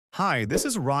Hi, this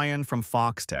is Ryan from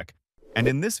Foxtecc, and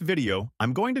in this video,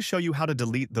 I'm going to show you how to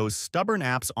delete those stubborn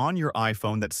apps on your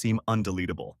iPhone that seem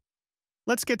undeletable.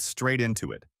 Let's get straight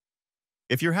into it.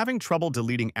 If you're having trouble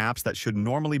deleting apps that should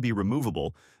normally be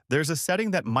removable, there's a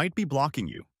setting that might be blocking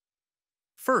you.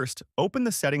 First, open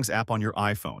the Settings app on your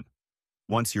iPhone.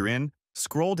 Once you're in,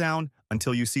 scroll down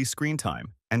until you see Screen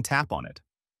Time and tap on it.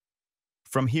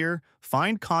 From here,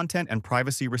 find Content and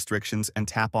Privacy Restrictions and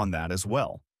tap on that as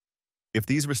well. If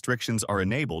these restrictions are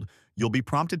enabled, you'll be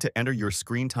prompted to enter your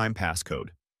screen time passcode.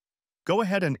 Go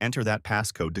ahead and enter that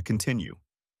passcode to continue.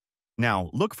 Now,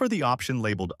 look for the option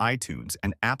labeled iTunes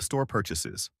and App Store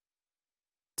Purchases.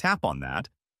 Tap on that,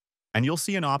 and you'll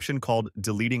see an option called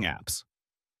Deleting Apps.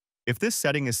 If this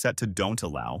setting is set to Don't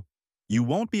Allow, you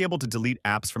won't be able to delete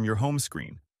apps from your home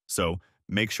screen, so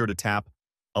make sure to tap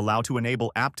Allow to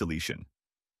enable app deletion.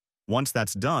 Once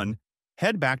that's done,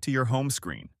 head back to your home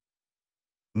screen.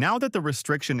 Now that the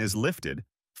restriction is lifted,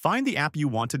 find the app you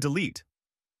want to delete.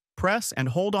 Press and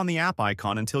hold on the app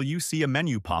icon until you see a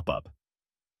menu pop up.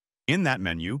 In that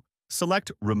menu, select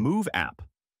Remove App.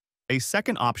 A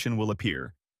second option will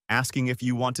appear, asking if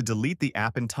you want to delete the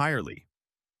app entirely.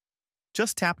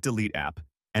 Just tap Delete App,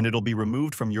 and it'll be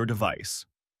removed from your device.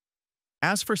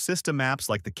 As for system apps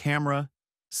like the camera,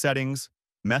 settings,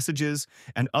 messages,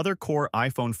 and other core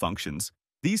iPhone functions,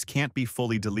 these can't be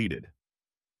fully deleted.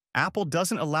 Apple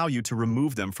doesn't allow you to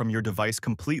remove them from your device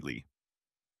completely.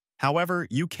 However,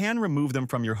 you can remove them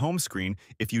from your home screen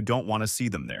if you don't want to see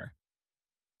them there.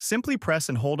 Simply press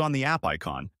and hold on the app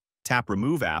icon, tap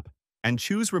Remove App, and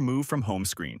choose Remove from Home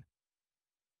Screen.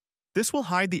 This will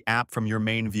hide the app from your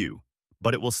main view,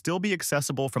 but it will still be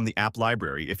accessible from the app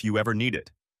library if you ever need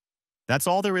it. That's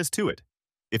all there is to it.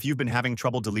 If you've been having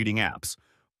trouble deleting apps,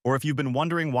 or if you've been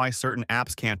wondering why certain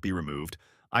apps can't be removed,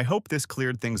 I hope this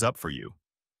cleared things up for you.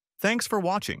 Thanks for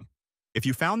watching. If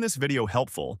you found this video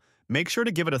helpful, make sure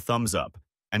to give it a thumbs up,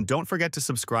 and don't forget to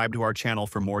subscribe to our channel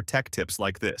for more tech tips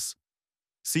like this.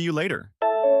 See you later.